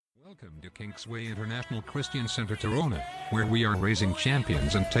Welcome to Kingsway International Christian Center Torona, where we are raising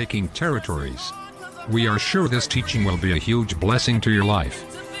champions and taking territories. We are sure this teaching will be a huge blessing to your life.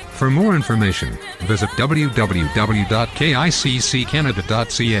 For more information, visit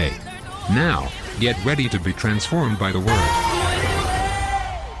www.kicccanada.ca. Now, get ready to be transformed by the Word.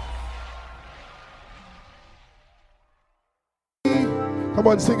 Come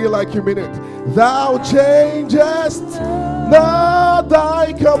on, sing it like you mean it. Thou changest not,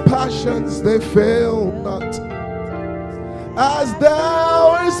 thy compassions, they fail not. As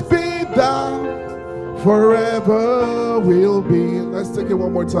thou hast been, thou forever will be. Let's take it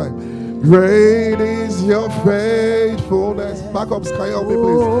one more time. Great is your faithfulness. Back up, Sky, help me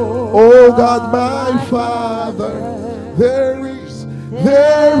please. Oh God, my Father, there is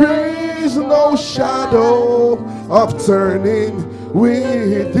no shadow of turning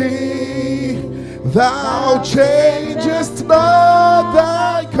with thee. Thou changest not,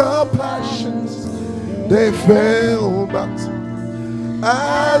 thy compassions, they fail not.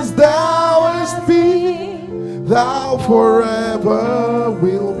 As thou hast been, thou forever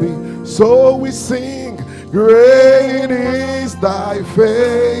will be. So we sing, great is thy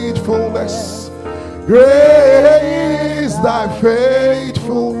faithfulness, great is thy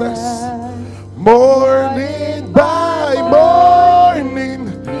faithfulness. Morning by morning,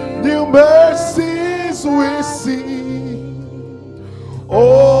 new mercies we see.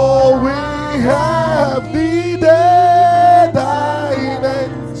 All we have needed, thy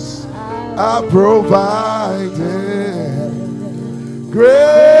hands are provided.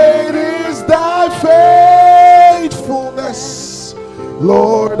 Great is thy faithfulness,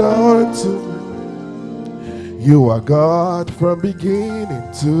 Lord, unto me. You are God from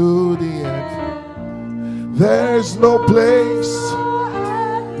beginning to the end. There's no place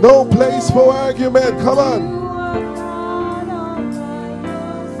for argument. Come on.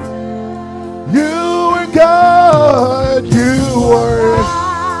 You are God, you are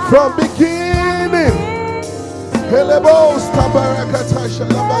from beginning.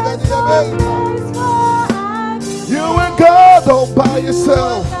 You are God all by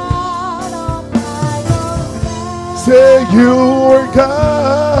yourself. Say you are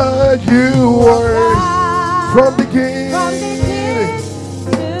God, you are from beginning.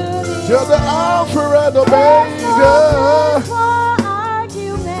 You're the Alpha and Omega.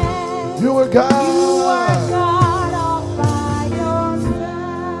 You are God. All by yourself.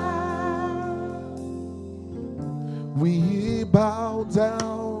 We bow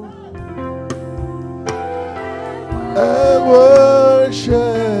down and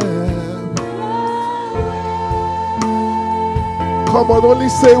worship. Come on, only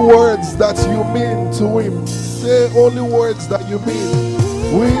say words that you mean to him. Say only words that you mean.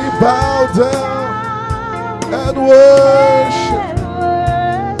 We bow down and worship.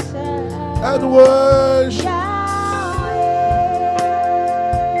 And worship.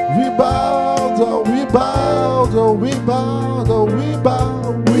 We bow down, we bow down, we bow down, we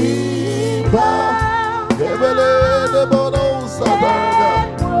bow, we bow.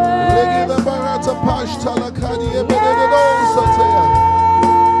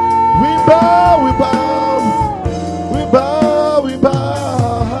 We bow, we bow, we bow, we bow.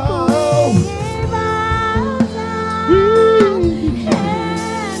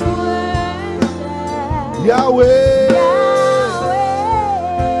 Yahweh,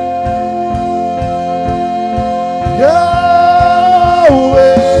 Yahweh,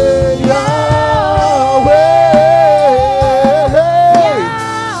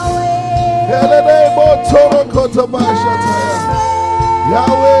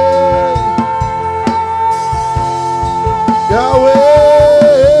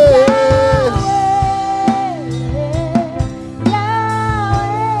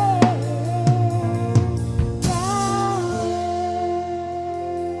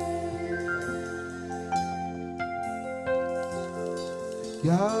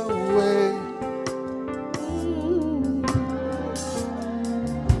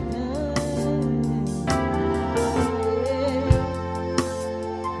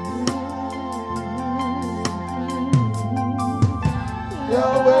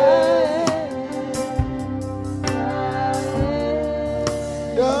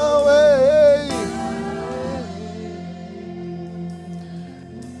 Yahweh,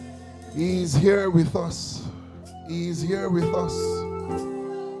 He's here with us. He's here with us.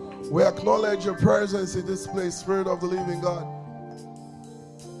 We acknowledge your presence in this place, Spirit of the living God.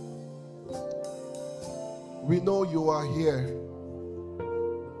 We know you are here.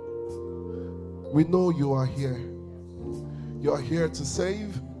 We know you are here. You are here to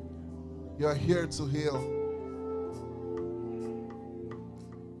save. You are here to heal.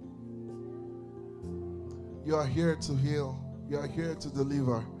 You are here to heal. You are here to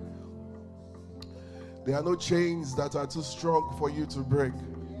deliver. There are no chains that are too strong for you to break.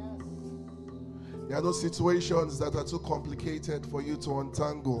 There are no situations that are too complicated for you to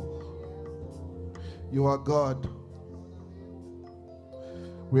untangle. You are God.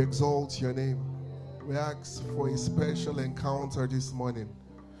 We exalt your name. We ask for a special encounter this morning,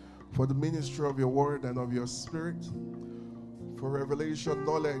 for the ministry of your word and of your spirit, for revelation,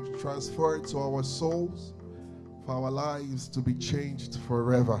 knowledge transferred to our souls, for our lives to be changed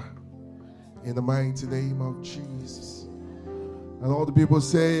forever. In the mighty name of Jesus. And all the people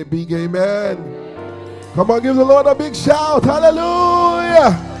say a big amen. Come on, give the Lord a big shout.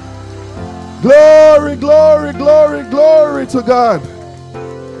 Hallelujah. Glory, glory, glory, glory to God.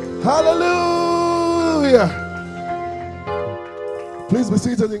 Hallelujah. Please be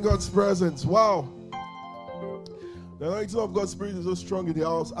seated in God's presence. Wow. The anointing of God's Spirit is so strong in the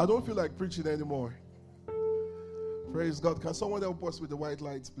house. I don't feel like preaching anymore. Praise God. Can someone help us with the white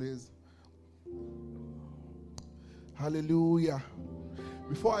lights, please? Hallelujah.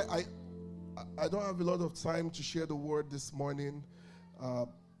 Before I don't have a lot of time to share the word this morning,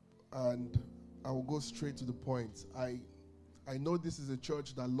 and I will go straight to the point. I know this is a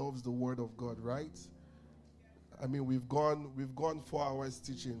church that loves the word of God, right? I mean, we've gone 4 hours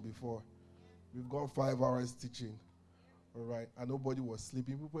teaching before. We've gone 5 hours teaching. All right, and nobody was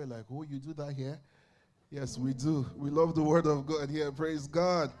sleeping. People were like, "Oh, you do that here?" Yes, we do. We love the word of God here. Praise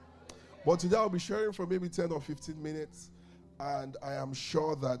God. But today I'll be sharing for maybe 10 or 15 minutes. And I am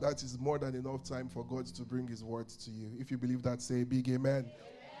sure that is more than enough time for God to bring his words to you. If you believe that, say a big amen.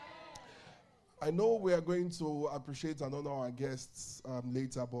 I know we are going to appreciate and honor our guests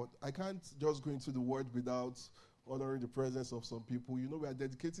later, but I can't just go into the word without honoring the presence of some people. You know, we are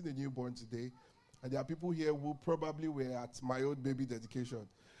dedicating a newborn today. And there are people here who probably were at my own baby dedication.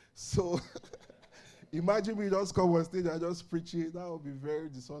 So imagine me just come on stage and just preach it. That would be very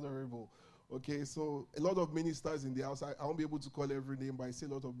dishonorable. Okay, so a lot of ministers in the house. I won't be able to call every name, but I see a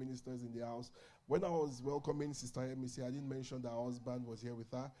lot of ministers in the house. When I was welcoming Sister Emisi, I didn't mention that her husband was here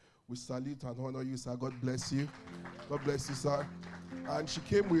with her. We salute and honor you, sir. God bless you. God bless you, sir. And she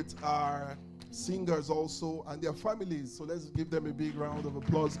came with our singers also and their families. So let's give them a big round of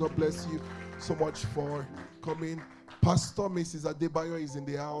applause. God bless you so much for coming. Pastor Mrs. Adebayo is in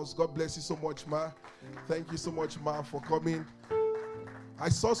the house. God bless you so much, ma. Thank you so much, ma, for coming. I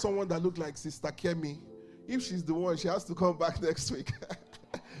saw someone that looked like Sister Kemi. If she's the one, she has to come back next week.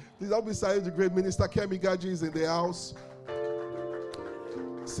 Please help me silence the great minister. Kemi Gaji is in the house.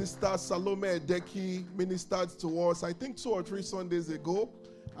 Sister Salome Edeki ministered to us, I think 2 or 3 Sundays ago,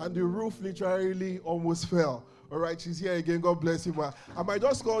 and the roof literally almost fell. All right, she's here again. God bless you, ma. I might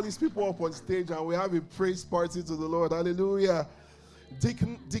just call these people up on stage and we have a praise party to the Lord. Hallelujah.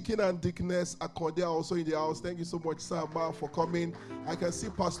 Deacon and Deaconess Akonde also in the house. Thank you so much, sir, ma, for coming. I can see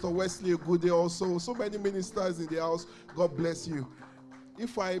Pastor Wesley Ogude also. So many ministers in the house. God bless you.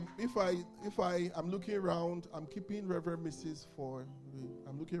 If I'm looking around, I'm keeping Reverend Mrs.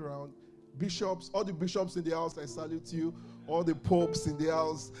 I'm looking around. Bishops, all the bishops in the house, I salute you. All the popes in the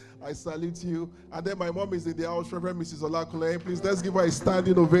house, I salute you. And then my mom is in the house, Reverend Mrs. Olakule. Please, let's give her a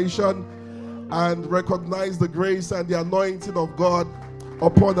standing ovation and recognize the grace and the anointing of God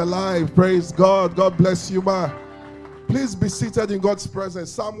upon her life. Praise God. God bless you, ma. Please be seated in God's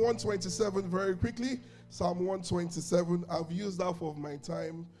presence. Psalm 127, very quickly. Psalm 127. I've used half of my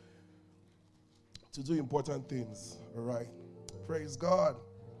time to do important things. All right. Praise God.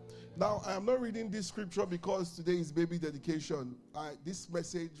 Now, I am not reading this scripture because today is baby dedication. This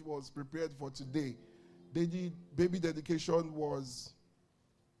message was prepared for today. Baby dedication was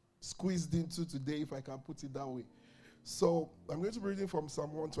squeezed into today, if I can put it that way. So I'm going to be reading from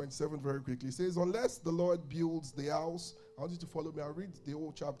Psalm 127 very quickly. It says, unless the Lord builds the house, I want you to follow me. I'll read the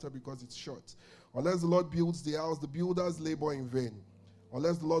whole chapter because it's short. Unless the Lord builds the house, the builders labor in vain.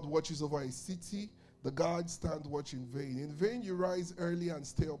 Unless the Lord watches over a city, the guards stand watch in vain. In vain you rise early and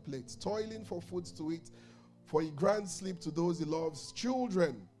stay up late, toiling for food to eat, for he grants sleep to those he loves.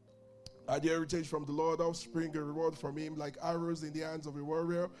 Children are the heritage from the Lord, offspring a reward from him, like arrows in the hands of a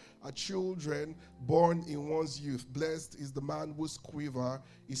warrior, are children born in one's youth. Blessed is the man whose quiver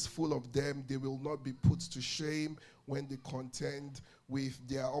is full of them. They will not be put to shame when they contend with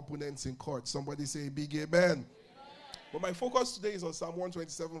their opponents in court. Somebody say big amen. But my focus today is on Psalm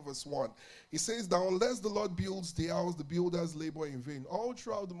 127 verse 1. It says that unless the Lord builds the house, the builders labor in vain. All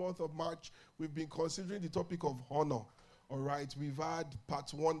throughout the month of March, we've been considering the topic of honor. All right, we've had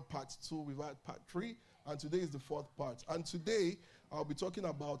part 1, part 2, we've had part 3, and today is the 4th part. And today, I'll be talking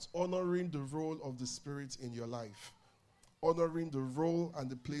about honoring the role of the Spirit in your life. honoring the role and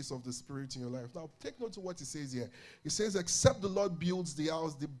the place of the Spirit in your life. Now, take note of what it says here. It says, except the Lord builds the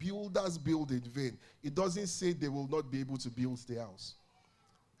house, the builders build in vain. It doesn't say they will not be able to build the house.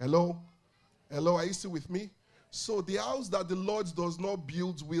 Hello? Hello, are you still with me? So the house that the Lord does not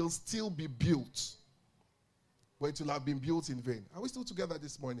build will still be built, but it will have been built in vain. Are we still together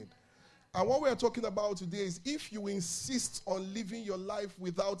this morning? And what we are talking about today is if you insist on living your life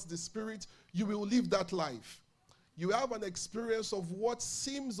without the Spirit, you will live that life. You have an experience of what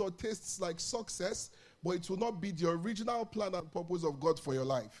seems or tastes like success, but it will not be the original plan and purpose of God for your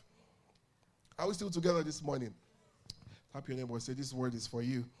life. Are we still together this morning? Tap your neighbor and say, this word is for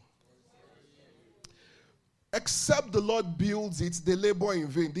you. Except the Lord builds it, they labor in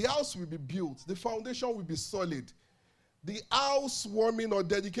vain. The house will be built. The foundation will be solid. The housewarming or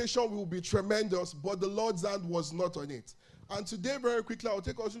dedication will be tremendous, but the Lord's hand was not on it. And today, very quickly, I'll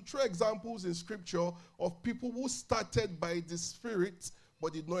take us through 3 examples in Scripture of people who started by the Spirit,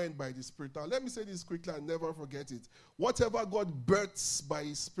 but did not end by the Spirit. Now, let me say this quickly and never forget it. Whatever God births by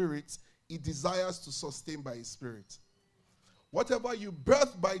His Spirit, He desires to sustain by His Spirit. Whatever you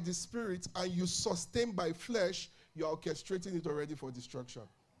birth by the Spirit and you sustain by flesh, you are orchestrating it already for destruction.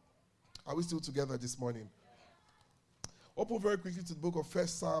 Are we still together this morning? Open very quickly to the book of 1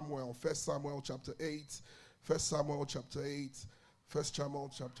 Samuel. 1 Samuel chapter 8. 1 Samuel chapter 8. 1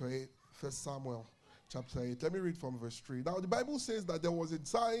 Samuel chapter 8. 1 Samuel chapter 8. Let me read from verse 3. Now the Bible says that there was a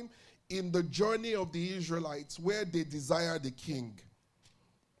time in the journey of the Israelites where they desired a king.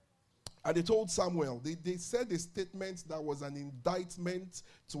 And they told Samuel, they said a statement that was an indictment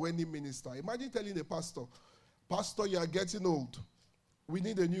to any minister. Imagine telling a pastor, Pastor, you are getting old. We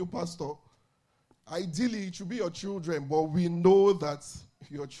need a new pastor. Ideally, it should be your children, but we know that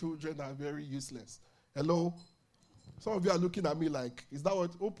your children are very useless. Hello? Some of you are looking at me like, is that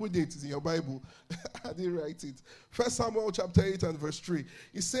what? Open it, it's in your Bible. I didn't write it. 1 Samuel chapter 8 and verse 3.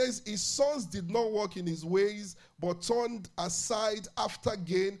 It says, his sons did not walk in his ways, but turned aside after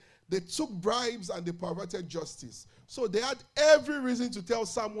gain. They took bribes and they perverted justice. So they had every reason to tell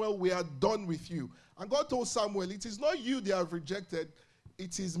Samuel, we are done with you. And God told Samuel, it is not you they have rejected,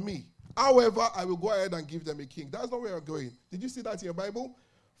 it is me. However, I will go ahead and give them a king. That's not where you're going. Did you see that in your Bible?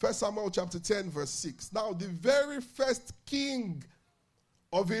 1 Samuel chapter 10 verse 6. Now the very first king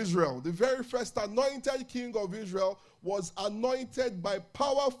of Israel, the very first anointed king of Israel was anointed by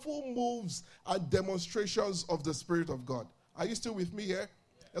powerful moves and demonstrations of the Spirit of God. Are you still with me here?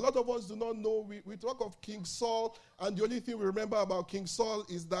 A lot of us do not know. We talk of King Saul, and the only thing we remember about King Saul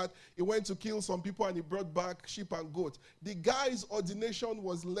is that he went to kill some people and he brought back sheep and goats. The guy's ordination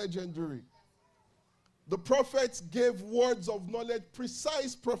was legendary. The prophets gave words of knowledge,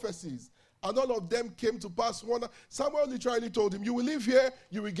 precise prophecies, and all of them came to pass. Samuel literally told him, you will live here,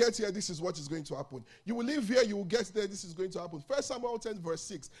 you will get here, this is what is going to happen. You will live here, you will get there, this is going to happen. 1 Samuel 10 verse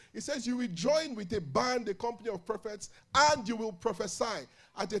 6, it says, you will join with a band, a company of prophets, and you will prophesy.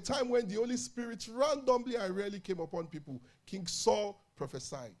 At a time when the Holy Spirit randomly and rarely came upon people, King Saul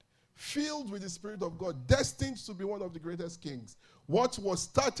prophesied. Filled with the Spirit of God, destined to be one of the greatest kings. What was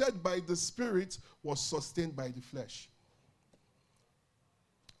started by the Spirit was sustained by the flesh.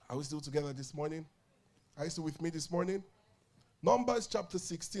 Are we still together this morning? Are you still with me this morning? Numbers chapter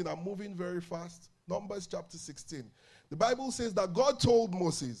 16. I'm moving very fast. Numbers chapter 16. The Bible says that God told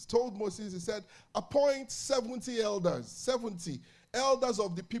Moses, he said, appoint 70 elders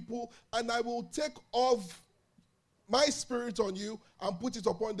of the people, and I will take off my Spirit on you and put it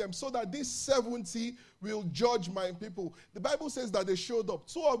upon them, so that these 70 will judge my people. The Bible says that they showed up.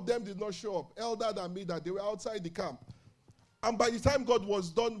 2 of them did not show up, Eldad and Medad. They were outside the camp. And by the time God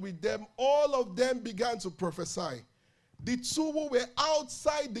was done with them, all of them began to prophesy. The 2 who were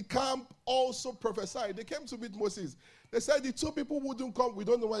outside the camp also prophesied. They came to meet Moses. They said the 2 people who didn't come, we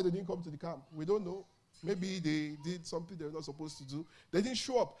don't know why they didn't come to the camp. We don't know. Maybe they did something they were not supposed to do. They didn't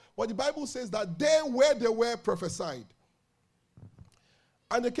show up. But the Bible says that where they were prophesied.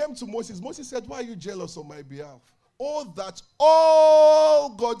 And they came to Moses. Moses said, why are you jealous on my behalf? Oh, that all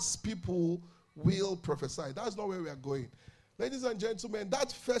God's people will prophesy. That's not where we are going. Ladies and gentlemen,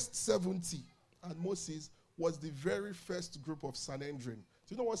 that first 70 and Moses was the very first group of Sanhedrin.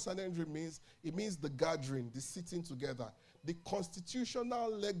 Do you know what Sanhedrin means? It means the gathering, the sitting together. The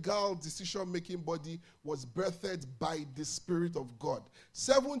constitutional, legal, decision-making body was birthed by the Spirit of God.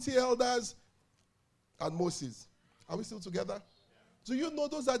 70 elders and Moses. Are we still together? Yeah. Do you know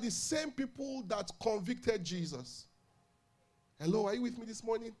those are the same people that convicted Jesus? Hello, are you with me this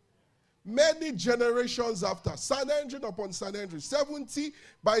morning? Many generations after, Sanhedrin upon Sanhedrin, 70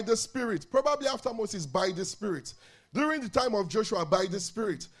 by the Spirit, probably after Moses by the Spirit. During the time of Joshua, by the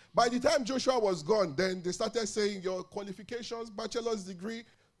Spirit. By the time Joshua was gone, then they started saying your qualifications, bachelor's degree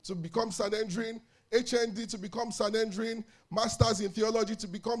to become Sanhedrin, HND to become Sanhedrin, masters in theology to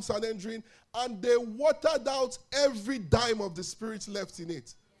become Sanhedrin, and they watered out every dime of the Spirit left in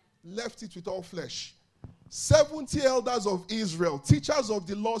it. Left it with all flesh. 70 elders of Israel, teachers of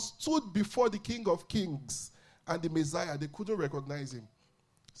the law, stood before the King of Kings and the Messiah. They couldn't recognize him.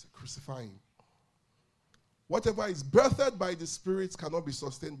 So crucify him. Whatever is birthed by the Spirit cannot be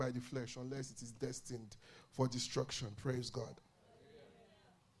sustained by the flesh unless it is destined for destruction. Praise God.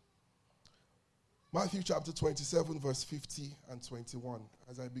 Matthew chapter 27, verse 50 and 21.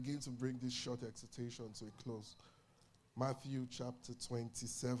 As I begin to bring this short exhortation to a close. Matthew chapter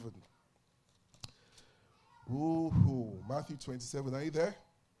 27. Matthew 27, are you there?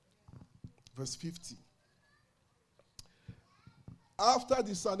 Verse 50. After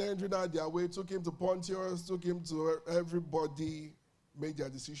the Sanhedrin had their way, took him to Pontius, took him to everybody, made their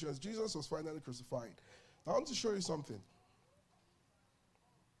decisions, Jesus was finally crucified. I want to show you something.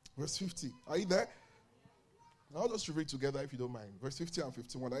 Verse 50. Are you there? Now let's read together if you don't mind. Verse 50 and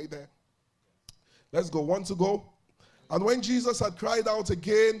 51. Are you there? Let's go. 1 to go. And when Jesus had cried out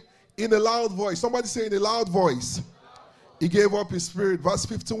again in a loud voice, somebody say in a loud voice, he gave up his spirit. Verse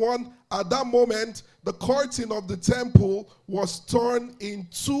 51, at that moment, the curtain of the temple was torn in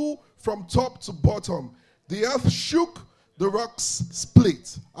two from top to bottom. The earth shook, the rocks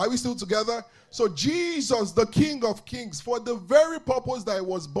split. Are we still together? So Jesus, the King of Kings, for the very purpose that he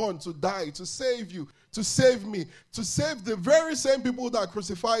was born, to die, to save you, to save me, to save the very same people that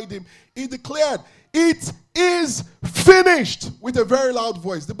crucified him, he declared, it is finished, with a very loud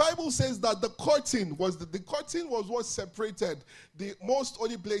voice. The Bible says that the curtain was what separated the most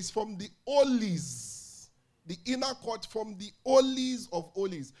holy place from the holies, the inner court from the holies of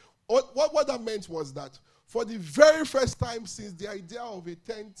holies. What that meant was that for the very first time since the idea of a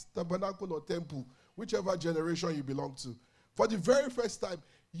tent, tabernacle, or temple, whichever generation you belong to, for the very first time,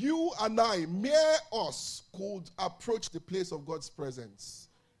 you and I, mere us, could approach the place of God's presence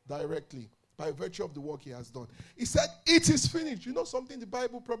directly by virtue of the work he has done. He said, it is finished. You know something the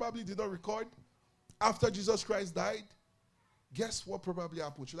Bible probably did not record? After Jesus Christ died, guess what probably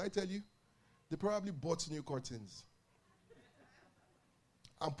happened? Should I tell you? They probably bought new curtains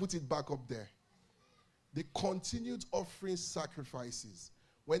and put it back up there. They continued offering sacrifices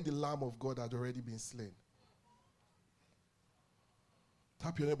when the Lamb of God had already been slain.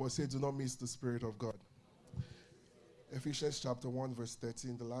 Tap your neighbor and say, do not miss the Spirit of God. Ephesians chapter 1, verse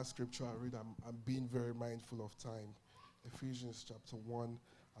 13, the last scripture I read, I'm being very mindful of time. Ephesians chapter 1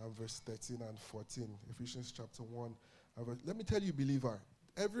 and verse 13 and 14. Ephesians chapter 1. Let me tell you, believer,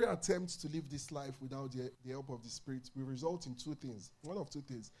 every attempt to live this life without the help of the Spirit will result in two things. One of two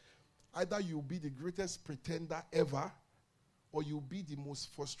things. Either you'll be the greatest pretender ever, or you'll be the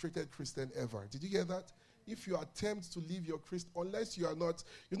most frustrated Christian ever. Did you hear that? If you attempt to live your Christ, unless you are not,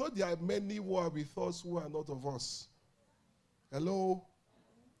 you know there are many who are with us who are not of us. Hello?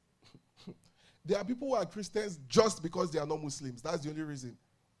 There are people who are Christians just because they are not Muslims. That's the only reason.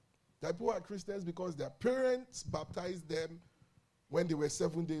 There are people who are Christians because their parents baptized them when they were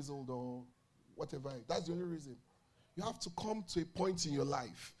 7 days old or whatever. That's the only reason. You have to come to a point in your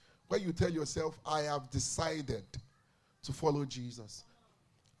life where you tell yourself, I have decided to follow Jesus.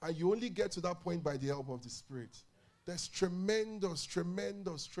 And you only get to that point by the help of the Spirit. There's tremendous,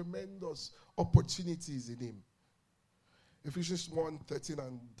 tremendous, tremendous opportunities in him. Ephesians 1, 13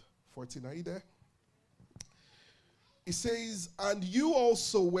 and 14. Are you there? It says, and you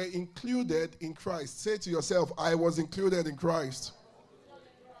also were included in Christ. Say to yourself, I was included in Christ.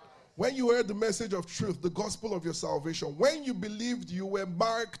 When you heard the message of truth, the gospel of your salvation, when you believed, you were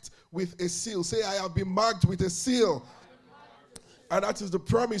marked with a seal. Say, I have been marked with a seal. And that is the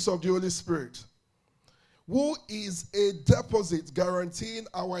promise of the Holy Spirit, who is a deposit guaranteeing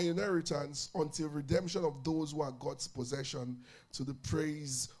our inheritance until redemption of those who are God's possession, to the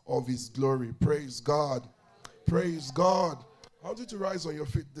praise of his glory. Praise God. Praise God. I want you to rise on your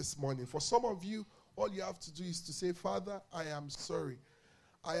feet this morning. For some of you, all you have to do is to say, Father, I am sorry.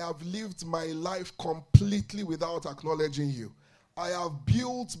 I have lived my life completely without acknowledging you. I have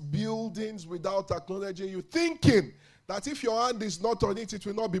built buildings without acknowledging you, thinking that if your hand is not on it, it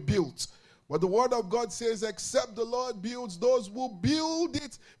will not be built. But the word of God says, except the Lord builds, those who build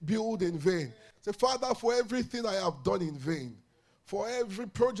it, build in vain. Say, Father, for everything I have done in vain, for every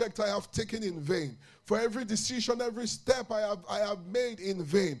project I have taken in vain, for every decision, every step I have made in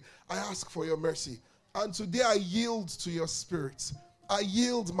vain, I ask for your mercy. And today I yield to your Spirit. I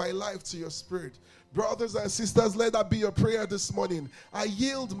yield my life to your spirit. Brothers and sisters, let that be your prayer this morning. I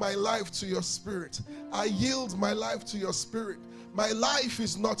yield my life to your spirit. I yield my life to your spirit. My life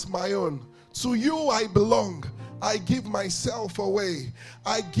is not my own. To you I belong. I give myself away.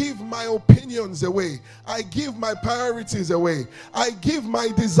 I give my opinions away. I give my priorities away. I give my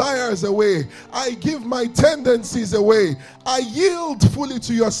desires away. I give my tendencies away. I yield fully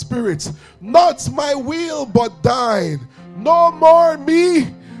to your spirit. Not my will, but thine. No more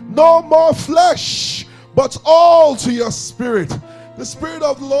me, no more flesh, but all to your spirit. The Spirit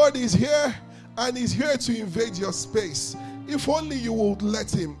of the Lord is here, and He's here to invade your space. If only you would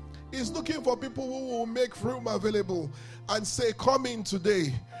let Him. He's looking for people who will make room available and say, come in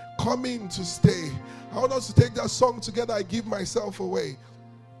today, come in to stay. I want us to take that song together. I give myself away.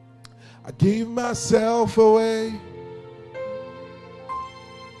 I give myself away.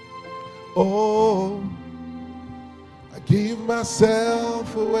 Oh, I give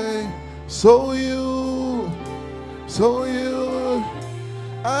myself away. So you,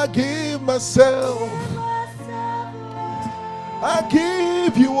 I give myself. I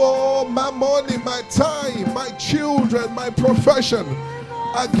give you all my money, my time, my children, my profession.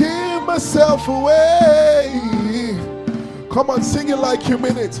 I give myself away. Come on, sing it like you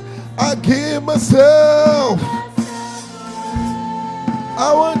mean it. I give myself.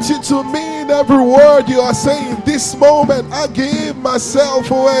 I want you to mean every word you are saying this moment. I give myself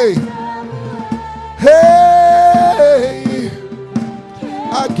away. Hey,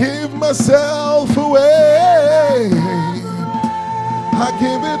 I give myself away. I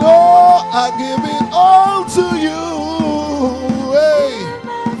give it all to you. Hey,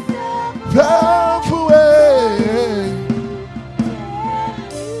 self away.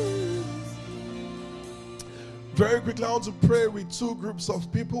 Very quickly, I want to pray with two groups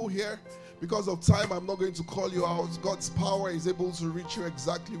of people here. Because of time, I'm not going to call you out. God's power is able to reach you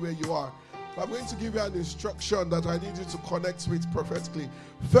exactly where you are. But I'm going to give you an instruction that I need you to connect with prophetically.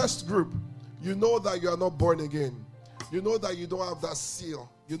 First group, you know that you are not born again. You know that you don't have that seal.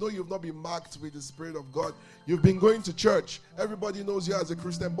 You know you've not been marked with the Spirit of God. You've been going to church. Everybody knows you as a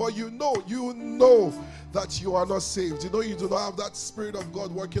Christian. But you know that you are not saved. You know you do not have that Spirit of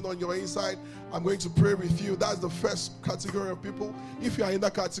God working on your inside. I'm going to pray with you. That's the first category of people. If you are in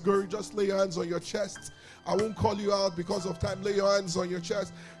that category, just lay your hands on your chest. I won't call you out because of time. Lay your hands on your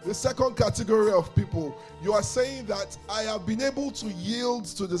chest. The second category of people, you are saying that I have been able to yield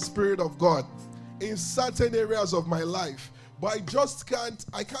to the Spirit of God in certain areas of my life, but I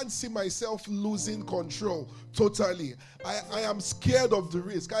can't see myself losing control totally. I am scared of the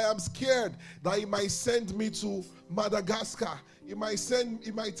risk. I am scared that He might send me to Madagascar. He might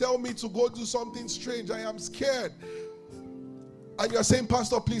tell me to go do something strange. I am scared. And you're saying,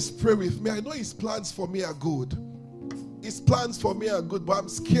 Pastor, please pray with me. I know His plans for me are good. His plans for me are good, but I'm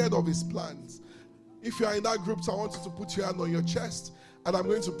scared of His plans. If you are in that group, so I want you to put your hand on your chest. And I'm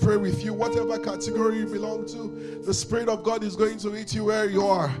going to pray with you. Whatever category you belong to, the Spirit of God is going to meet you where you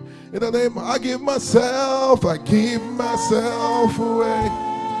are. In the name, I give myself away.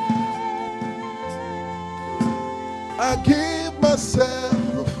 I give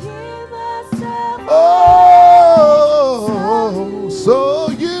myself. Oh,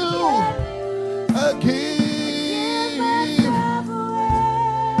 so you, I give.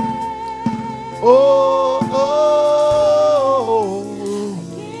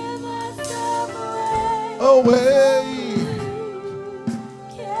 Away.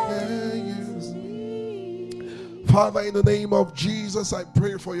 Father, in the name of Jesus, I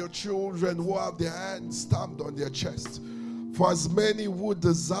pray for your children who have their hands stamped on their chest. For as many who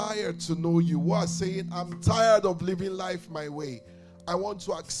desire to know you, who are saying, I'm tired of living life my way. I want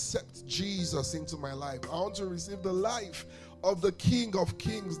to accept Jesus into my life. I want to receive the life of the King of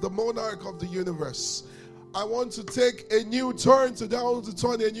Kings, the monarch of the universe. I want to take a new turn today. I want to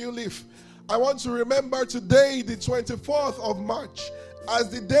turn a new leaf. I want to remember today, the 24th of March,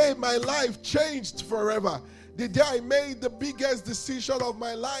 as the day my life changed forever. The day I made the biggest decision of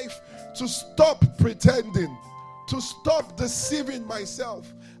my life to stop pretending, to stop deceiving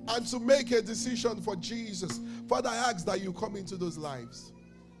myself, and to make a decision for Jesus. Father, I ask that you come into those lives.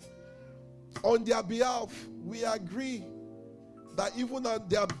 On their behalf, we agree that even on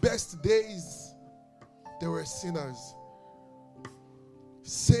their best days, they were sinners,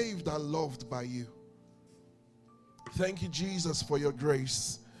 saved and loved by you. Thank you, Jesus, for your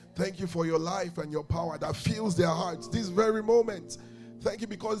grace. Thank you for your life and your power that fills their hearts this very moment. Thank you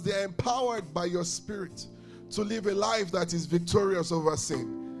because they are empowered by your Spirit to live a life that is victorious over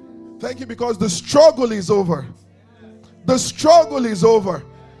sin. Thank you because the struggle is over. The struggle is over.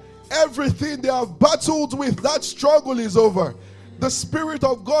 Everything they have battled with, that struggle is over. the Spirit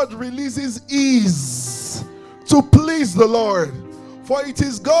of God releases ease to please the Lord. For it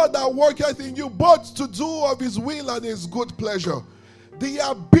is God that worketh in you both to do of his will and his good pleasure. The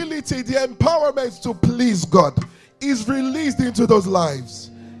ability, the empowerment to please God is released into those lives.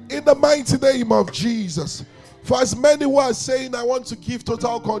 In the mighty name of Jesus. For as many who are saying, I want to give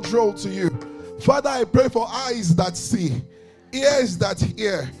total control to you. Father, I pray for eyes that see, ears that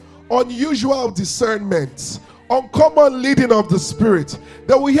hear, unusual discernment, uncommon leading of the Spirit.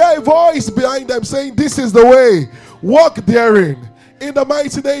 That we hear a voice behind them saying, this is the way, walk therein. In the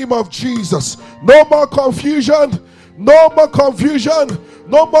mighty name of Jesus. No more confusion, no more confusion,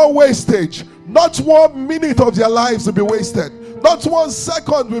 no more wastage. Not 1 minute of their lives will be wasted. Not 1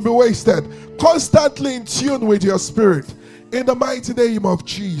 second will be wasted. Constantly in tune with your Spirit. In the mighty name of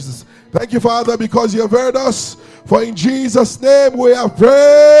Jesus. Thank you, Father, because you have heard us. For in Jesus' name we have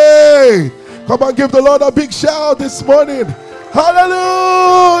prayed. Come on, give the Lord a big shout this morning.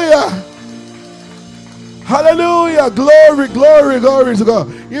 Hallelujah. Hallelujah. Glory, glory, glory to God.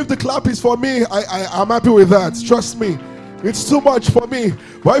 If the clap is for me, I'm happy with that. Trust me. It's too much for me.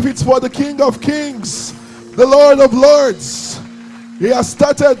 But if it's for the King of Kings, the Lord of Lords, he has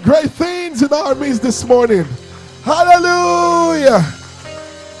started great things in our midst this morning. Hallelujah.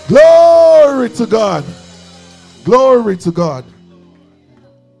 Glory to God. Glory to God.